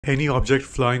Any object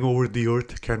flying over the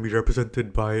Earth can be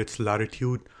represented by its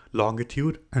latitude,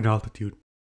 longitude, and altitude.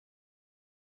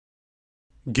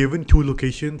 Given two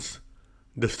locations,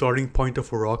 the starting point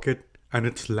of a rocket and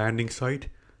its landing site,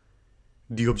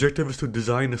 the objective is to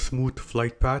design a smooth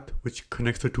flight path which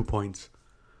connects the 2 points.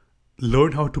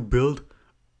 Learn how to build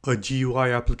a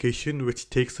GUI application which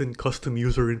takes in custom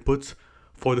user inputs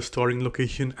for the starting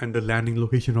location and the landing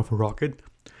location of a rocket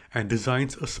and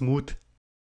designs a smooth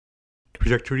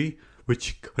trajectory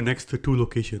which connects the 2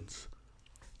 locations.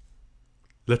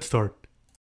 Let's start.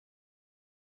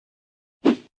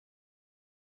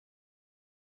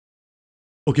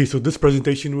 Okay, so this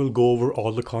presentation will go over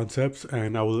all the concepts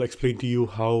and I will explain to you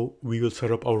how we will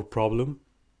set up our problem.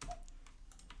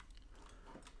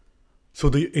 So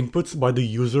the inputs by the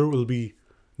user will be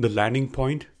the landing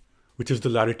point, which is the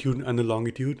latitude and the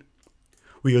longitude.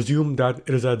 We assume that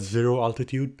it is at 0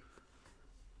 altitude.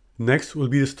 Next will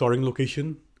be the starting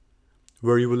location,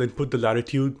 where you will input the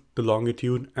latitude, the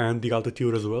longitude, and the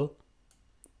altitude as well.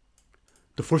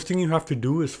 The first thing you have to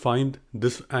do is find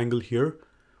this angle here,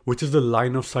 which is the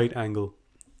line of sight angle.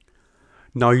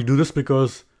 Now you do this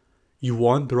because you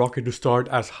want the rocket to start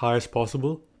as high as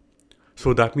possible.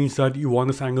 So that means that you want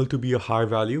this angle to be a high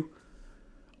value,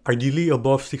 ideally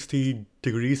above 60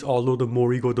 degrees, although the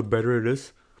more you go, the better it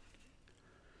is.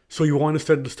 So you want to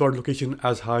set the start location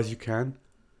as high as you can.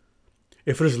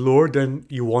 If it is lower, then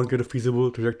you won't get a feasible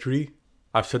trajectory.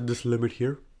 I've set this limit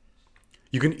here.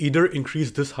 You can either increase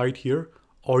this height here,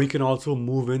 or you can also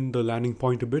move in the landing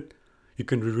point a bit. You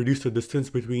can reduce the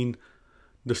distance between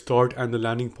the start and the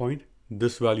landing point,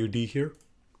 this value d here.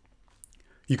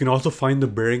 You can also find the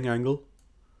bearing angle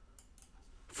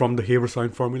from the Haber-Sine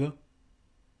formula.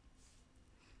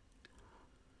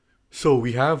 So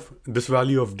we have this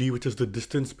value of d, which is the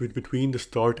distance between the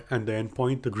start and the end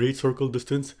point, the great circle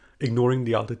distance, ignoring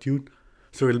the altitude.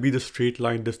 So it'll be the straight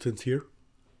line distance here.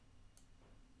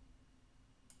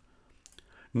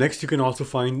 Next, you can also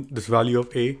find this value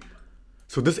of a.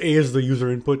 So this a is the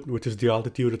user input, which is the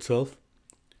altitude itself.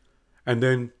 And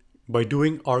then by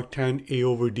doing arctan a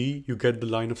over d, you get the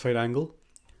line of sight angle.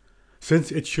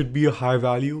 Since it should be a high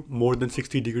value, more than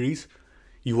 60 degrees,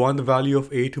 you want the value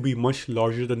of a to be much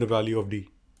larger than the value of d,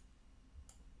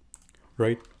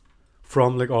 right?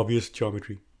 From like obvious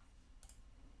geometry.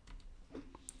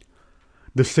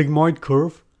 The sigmoid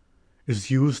curve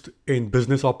is used in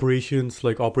business operations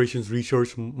like operations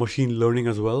research, machine learning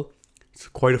as well. It's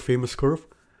quite a famous curve,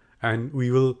 and we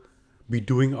will be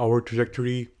doing our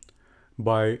trajectory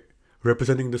by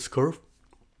representing this curve.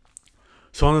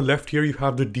 So on the left here, you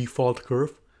have the default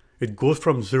curve. It goes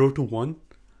from 0 to 1,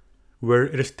 where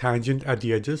it is tangent at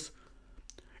the edges.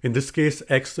 In this case,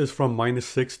 x is from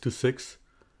 -6 to 6.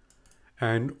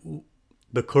 And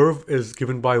the curve is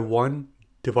given by 1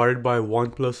 divided by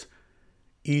 1 plus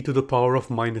e to the power of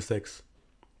 -x.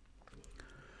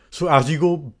 So as you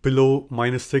go below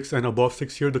 -6 and above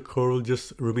 6 here, the curve will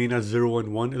just remain as 0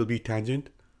 and 1. It'll be tangent,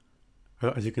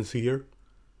 as you can see here.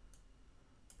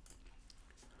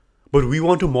 But we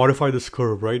want to modify this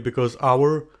curve, right? Because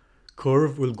our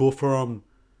curve will go from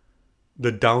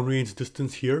the downrange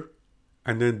distance here,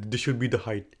 and then this should be the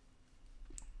height.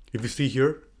 If you see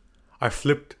here, I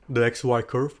flipped the XY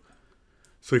curve.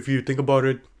 So if you think about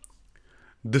it,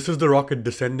 this is the rocket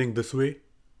descending this way,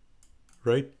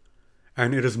 right?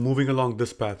 And it is moving along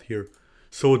this path here.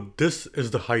 So this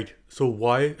is the height. So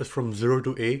y is from 0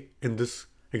 to a in this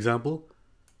example.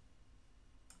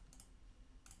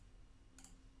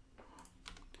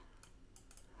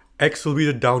 X will be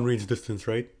the downrange distance,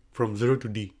 right? From 0 to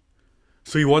d.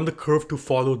 So you want the curve to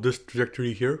follow this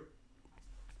trajectory here.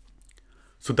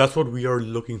 So that's what we are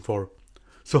looking for.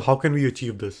 So how can we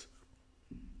achieve this?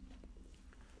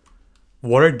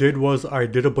 What I did was I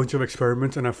did a bunch of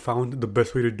experiments and I found the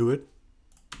best way to do it.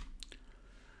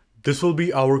 This will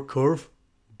be our curve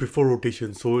before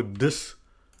rotation. So this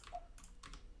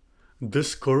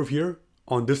curve here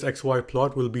on this XY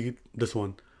plot will be this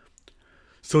one.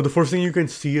 So the first thing you can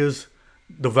see is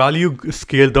the value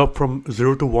scaled up from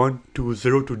 0 to 1 to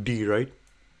 0 to d, right?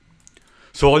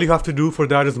 So all you have to do for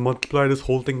that is multiply this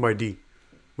whole thing by d,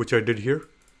 which I did here.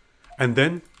 And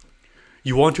then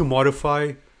you want to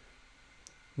modify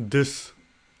this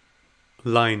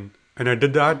line. And I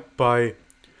did that by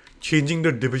changing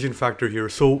the division factor here.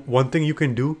 So one thing you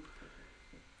can do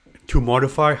to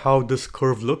modify how this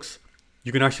curve looks,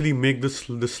 you can actually make this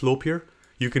slope here.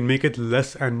 You can make it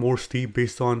less and more steep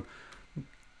based on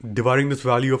dividing this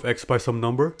value of x by some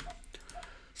number.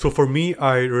 So for me,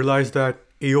 I realized that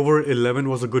a over 11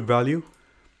 was a good value.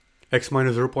 X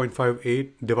minus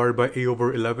 0.58 divided by a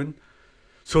over 11.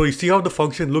 So you see how the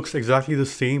function looks exactly the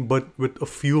same, but with a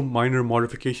few minor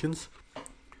modifications.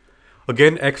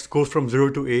 Again, x goes from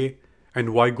 0 to a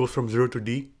and y goes from 0 to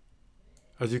d,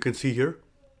 as you can see here.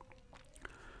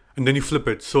 And then you flip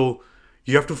it. So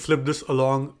you have to flip this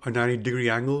along a 90-degree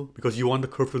angle because you want the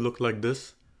curve to look like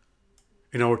this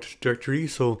in our trajectory.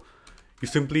 So you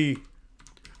simply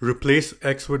replace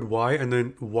x with y and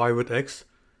then y with x,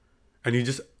 and you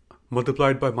just multiply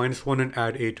it by -1 and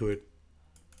add a to it.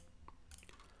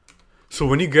 So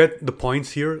when you get the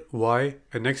points here, y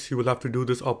and x, you will have to do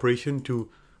this operation to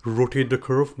rotate the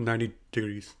curve 90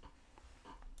 degrees.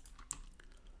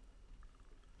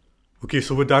 Okay,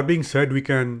 so with that being said, we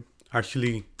can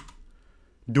actually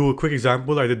do a quick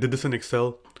example. I did this in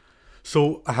Excel.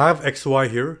 So I have xy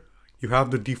here. You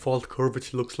have the default curve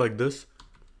which looks like this.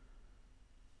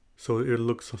 So it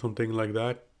looks something like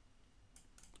that.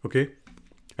 Okay,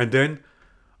 and then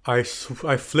I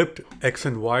flipped x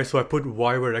and y, so I put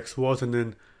y where x was, and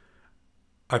then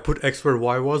I put x where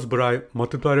y was, but I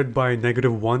multiplied it by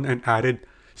 -1 and added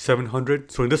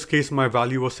 700. So in this case, my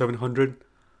value was 700,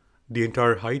 the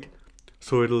entire height.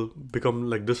 So it'll become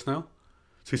like this now.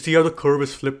 So you see how the curve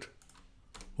is flipped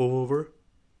over?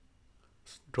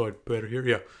 Let's draw it better here,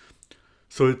 yeah.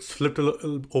 So it's flipped a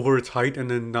little over its height, and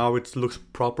then now it looks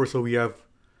proper. So we have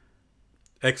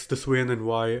x this way and then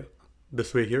y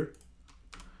this way here.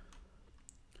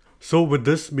 So with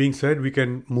this being said, we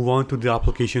can move on to the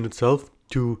application itself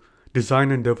to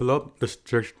design and develop this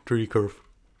trajectory curve.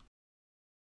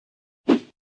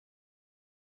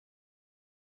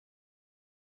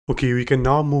 Okay, we can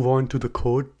now move on to the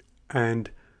code, and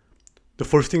the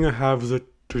first thing I have is a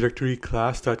trajectory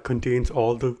class that contains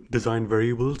all the design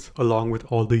variables along with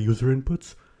all the user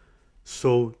inputs.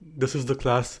 So this is the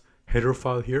class header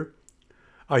file here.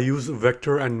 I use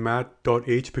vector and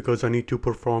math.h because I need to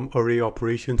perform array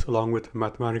operations along with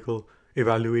mathematical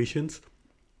evaluations.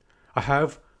 I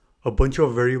have a bunch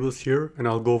of variables here and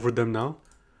I'll go over them now.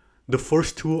 The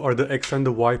first two are the x and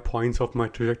the y points of my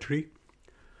trajectory.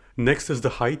 Next is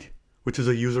the height, which is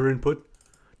a user input.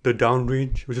 The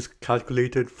downrange, which is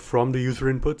calculated from the user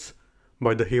inputs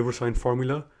by the Haversine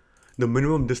formula. The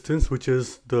minimum distance, which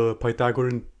is the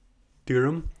Pythagorean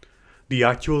theorem. The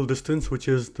actual distance, which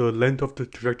is the length of the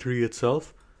trajectory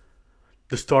itself.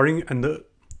 The starting and the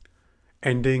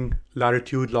ending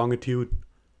latitude, longitude,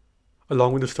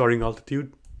 along with the starting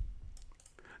altitude.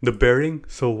 The bearing,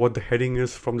 so what the heading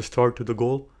is from the start to the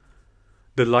goal.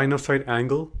 The line of sight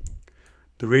angle.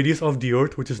 The radius of the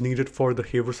earth, which is needed for the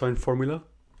Haversine formula.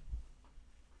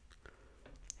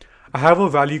 I have a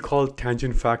value called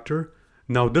tangent factor.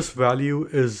 Now this value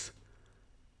is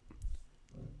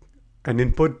an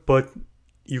input, but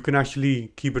you can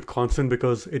actually keep it constant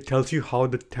because it tells you how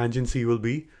the tangency will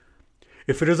be.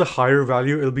 If it is a higher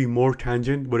value, it'll be more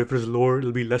tangent, but if it is lower,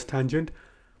 it'll be less tangent.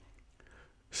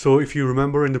 So if you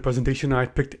remember in the presentation, I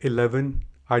picked 11.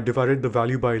 I divided the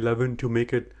value by 11 to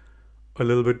make it a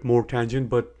little bit more tangent,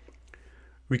 but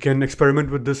we can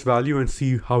experiment with this value and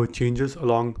see how it changes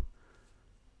along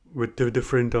with the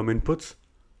different inputs.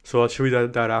 So I'll show you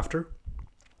that after.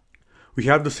 We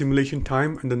have the simulation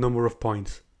time and the number of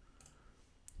points.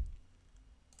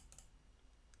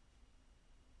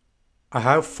 I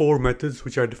have 4 methods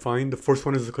which I defined. The first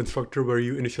one is the constructor where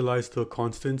you initialize the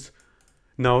constants.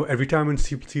 Now every time in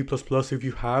C++, if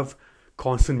you have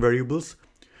constant variables,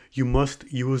 you must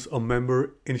use a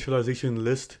member initialization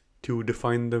list to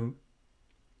define them.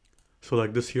 So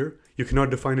like this here, you cannot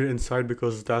define it inside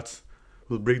because that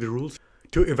will break the rules.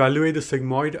 To evaluate the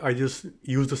sigmoid, I just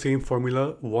use the same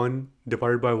formula, 1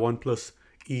 divided by 1 plus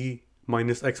e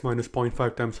minus x minus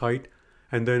 0.5 times height,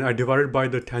 and then I divide it by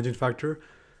the tangent factor.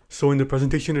 So in the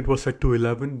presentation it was set to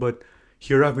 11, but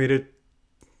here I've made it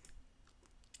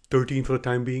 13 for the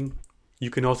time being. You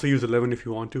can also use 11 if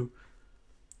you want to.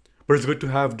 But it's good to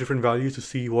have different values to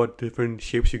see what different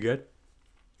shapes you get.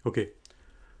 Okay.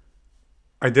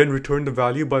 I then return the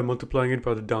value by multiplying it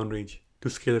by the downrange to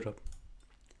scale it up.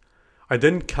 I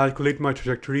then calculate my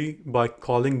trajectory by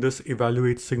calling this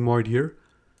evaluate sigmoid here.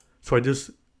 So I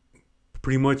just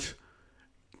pretty much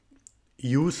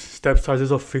use step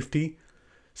sizes of 50.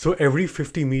 So every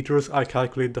 50 meters I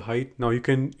calculate the height. Now you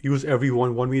can use every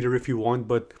 1 meter if you want,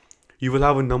 but you will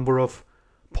have a number of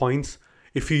points.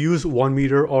 If you use 1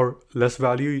 meter or less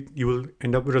value, you will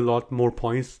end up with a lot more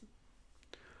points.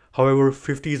 However,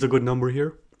 50 is a good number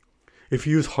here. If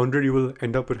you use 100, you will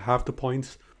end up with half the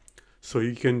points. So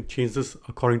you can change this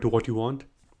according to what you want.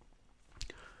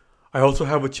 I also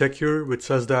have a check here which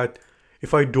says that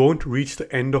if I don't reach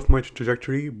the end of my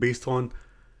trajectory based on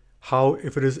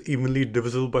if it is evenly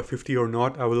divisible by 50 or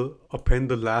not, I will append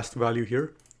the last value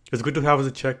here. It's good to have as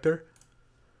a check there.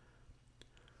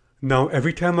 Now,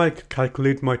 every time I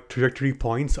calculate my trajectory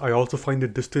points, I also find the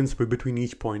distance between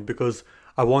each point because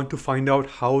I want to find out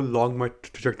how long my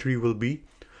trajectory will be.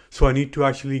 So I need to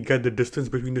actually get the distance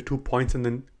between the 2 points and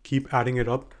then keep adding it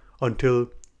up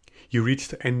until you reach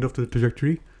the end of the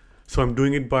trajectory. So I'm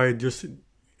doing it by just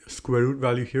square root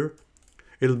value here.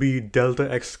 It'll be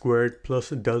delta x squared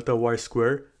plus delta y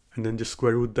squared, and then just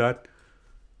square root that.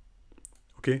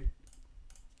 Okay.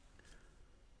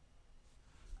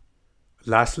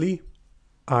 Lastly,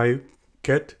 I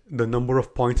get the number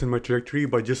of points in my trajectory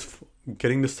by just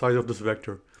getting the size of this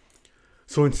vector.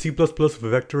 So in C++,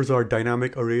 vectors are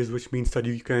dynamic arrays, which means that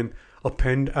you can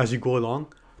append as you go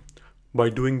along by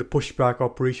doing the pushback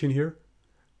operation here.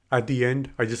 At the end,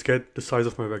 I just get the size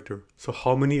of my vector. So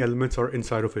how many elements are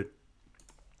inside of it?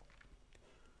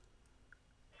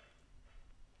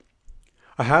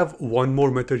 I have one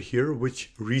more method here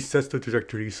which resets the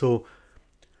trajectory. So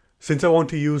since I want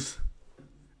to use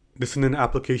this in an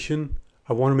application,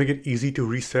 I want to make it easy to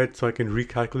reset so I can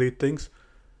recalculate things.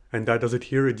 And that does it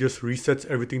here. It just resets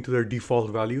everything to their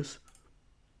default values.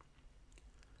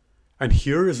 And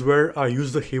here is where I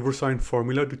use the Haversine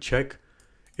formula to check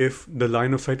if the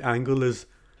line of sight angle is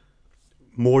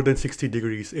more than 60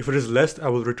 degrees. If it is less, I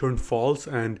will return false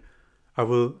and I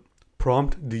will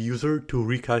prompt the user to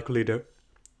recalculate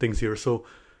things here. So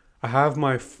I have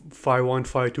my phi 1,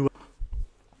 phi 2.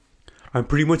 I'm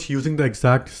pretty much using the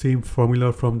exact same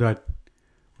formula from that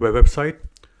website.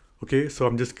 Okay, so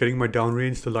I'm just getting my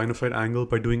downrange, the line of sight angle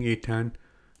by doing tan,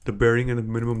 the bearing and the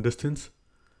minimum distance.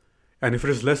 And if it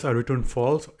is less, I return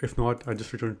false. If not, I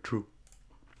just return true.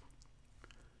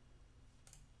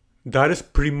 That is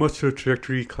pretty much the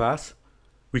trajectory class.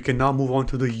 We can now move on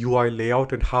to the UI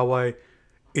layout and how I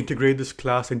integrate this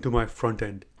class into my front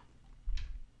end.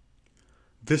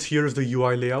 This here is the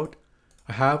UI layout.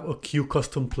 I have a Qt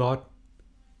custom plot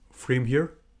frame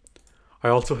here. I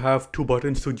also have 2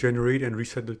 buttons to generate and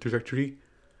reset the trajectory.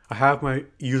 I have my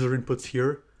user inputs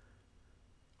here.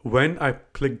 When I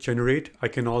click generate, I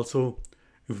can also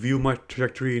view my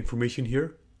trajectory information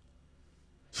here.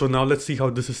 So now let's see how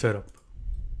this is set up.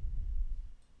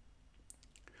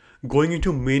 Going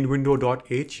into main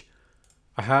window.h,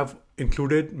 I have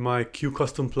included my Qt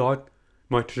custom plot,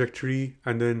 my trajectory,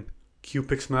 and then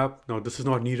QPixMap. Now this is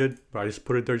not needed, but I just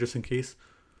put it there just in case.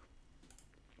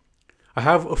 I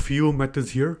have a few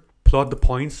methods here. Plot the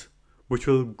points, which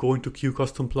will go into Qt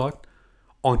custom plot,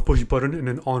 on push button and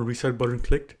then on reset button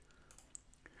clicked.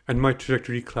 And my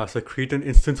trajectory class, I create an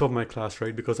instance of my class,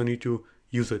 right? Because I need to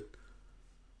use it.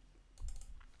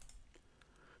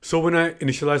 So when I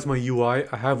initialize my UI,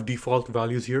 I have default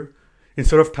values here.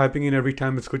 Instead of typing in every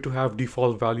time, it's good to have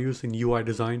default values in UI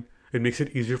design. It makes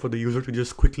it easier for the user to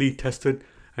just quickly test it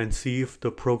and see if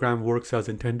the program works as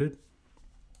intended.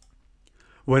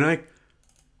 When I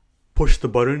push the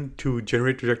button to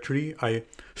generate trajectory, I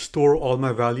store all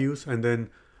my values and then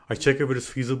I check if it is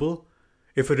feasible.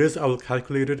 If it is, I will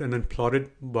calculate it and then plot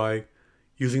it by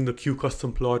using the Qt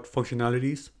custom plot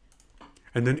functionalities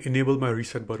and then enable my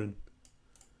reset button.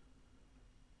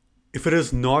 If it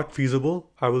is not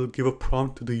feasible, I will give a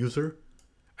prompt to the user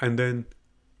and then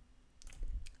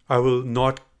I will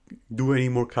not do any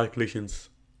more calculations.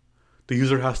 The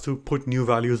user has to put new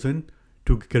values in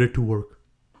to get it to work.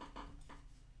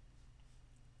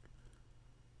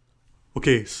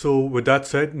 Okay, so with that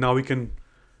said, now we can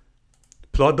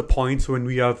plot the points when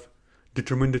we have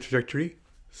determined the trajectory.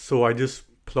 So I just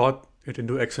plot it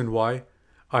into X and Y.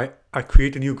 I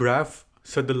create a new graph,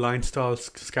 set the line style,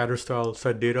 scatter style,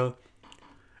 set data,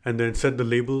 and then set the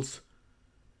labels.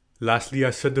 Lastly, I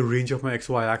set the range of my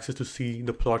XY axis to see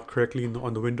the plot correctly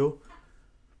on the window.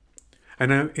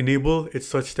 And I enable it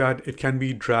such that it can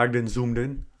be dragged and zoomed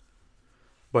in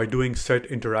by doing set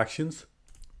interactions.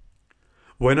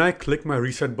 When I click my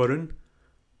reset button,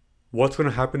 what's going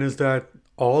to happen is that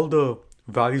all the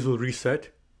values will reset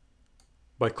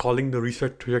by calling the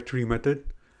reset trajectory method,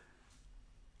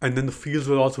 and then the fields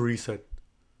will also reset.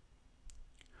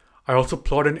 I also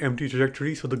plot an empty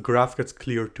trajectory so the graph gets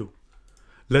clear too.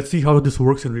 Let's see how this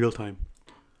works in real time.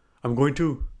 I'm going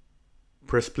to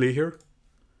press play here.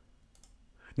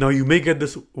 Now you may get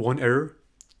this one error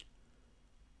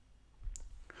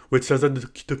which says that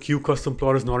the Qt custom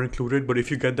plot is not included, but if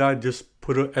you get that, just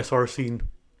put a src in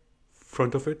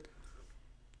front of it.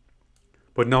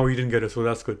 But now you didn't get it, so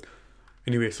that's good.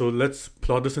 Anyway, so let's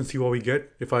plot this and see what we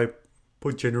get. If I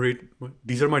put generate,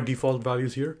 these are my default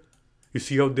values here. You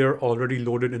see how they're already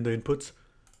loaded in the inputs.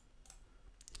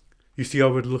 You see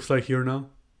how it looks like here now.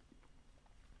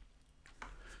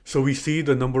 So we see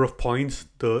the number of points.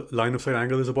 The line of sight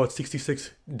angle is about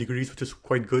 66 degrees, which is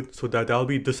quite good. So that'll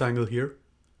be this angle here.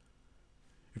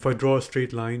 If I draw a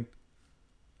straight line,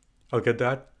 I'll get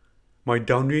that. My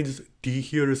downrange D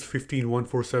here is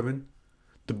 15,147.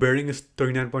 The bearing is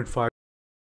 39.5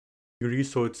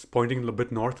 degrees, so it's pointing a little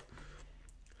bit north.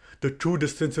 The true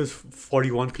distance is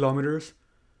 41 kilometers.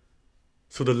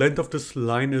 So the length of this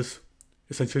line is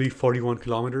essentially 41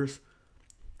 kilometers.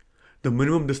 The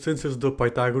minimum distance is the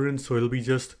Pythagorean, so it'll be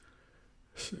just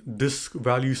this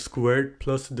value squared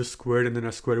plus this squared and then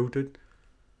I square root it.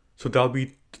 So that'll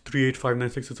be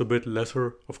 38596. It's a bit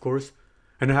lesser, of course.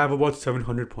 And I have about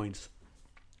 700 points.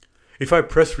 If I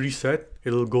press reset,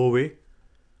 it'll go away.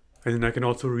 And then I can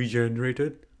also regenerate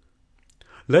it.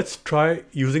 Let's try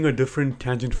using a different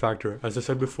tangent factor. As I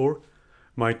said before,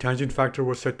 my tangent factor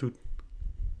was set to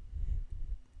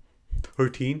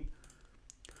 13.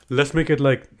 Let's make it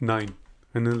like 9.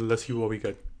 And then let's see what we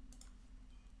get.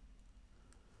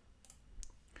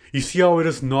 You see how it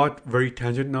is not very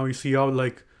tangent now? You see how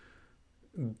like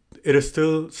it is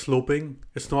still sloping.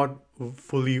 It's not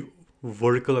fully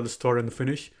vertical at the start and the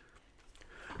finish.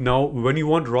 Now, when you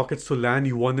want rockets to land,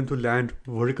 you want them to land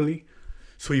vertically.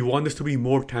 So you want this to be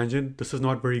more tangent. This is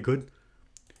not very good.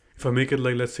 If I make it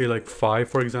like, let's say like 5,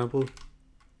 for example,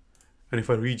 and if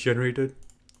I regenerate it,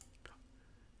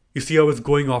 you see how it's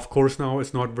going off course now.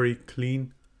 It's not very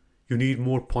clean. You need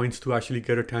more points to actually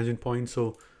get a tangent point.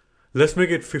 So let's make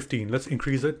it 15. Let's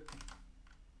increase it.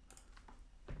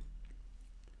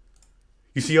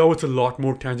 You see how it's a lot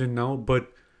more tangent now,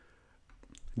 but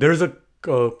there is a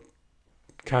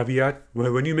caveat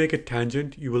where when you make it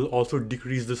tangent, you will also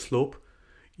decrease the slope.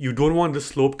 You don't want the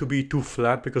slope to be too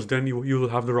flat because then you will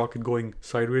have the rocket going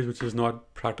sideways, which is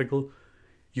not practical.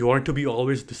 You want it to be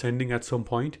always descending at some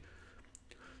point.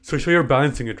 So you're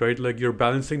balancing it, right? Like you're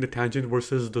balancing the tangent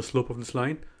versus the slope of this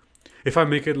line. If I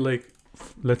make it like,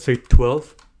 let's say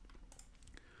 12,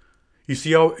 you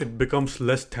see how it becomes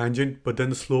less tangent, but then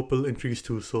the slope will increase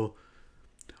too. So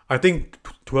I think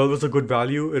 12 is a good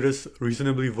value. It is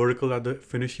reasonably vertical at the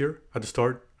finish here, at the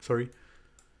start, sorry.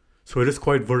 So it is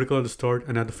quite vertical at the start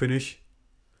and at the finish.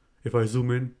 If I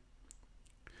zoom in,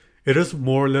 it is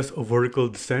more or less a vertical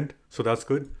descent. So that's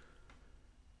good.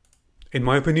 In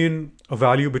my opinion, a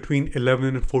value between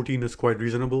 11 and 14 is quite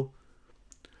reasonable.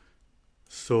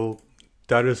 So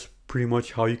that is pretty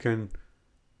much how you can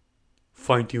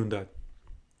fine tune that.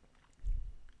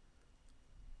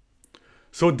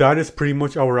 So that is pretty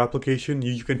much our application.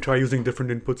 You can try using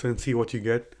different inputs and see what you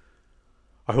get.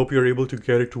 I hope you're able to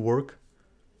get it to work.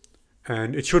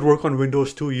 And it should work on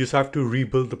Windows too. You just have to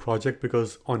rebuild the project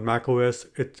because on macOS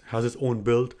it has its own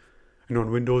build. And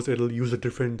on Windows it'll use a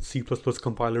different C++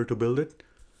 compiler to build it.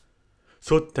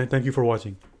 So thank you for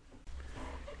watching.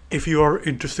 If you are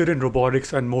interested in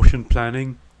robotics and motion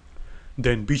planning,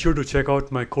 then be sure to check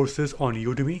out my courses on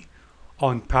Udemy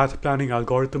on path planning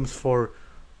algorithms for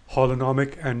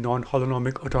holonomic and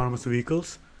non-holonomic autonomous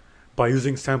vehicles by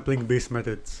using sampling-based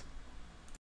methods.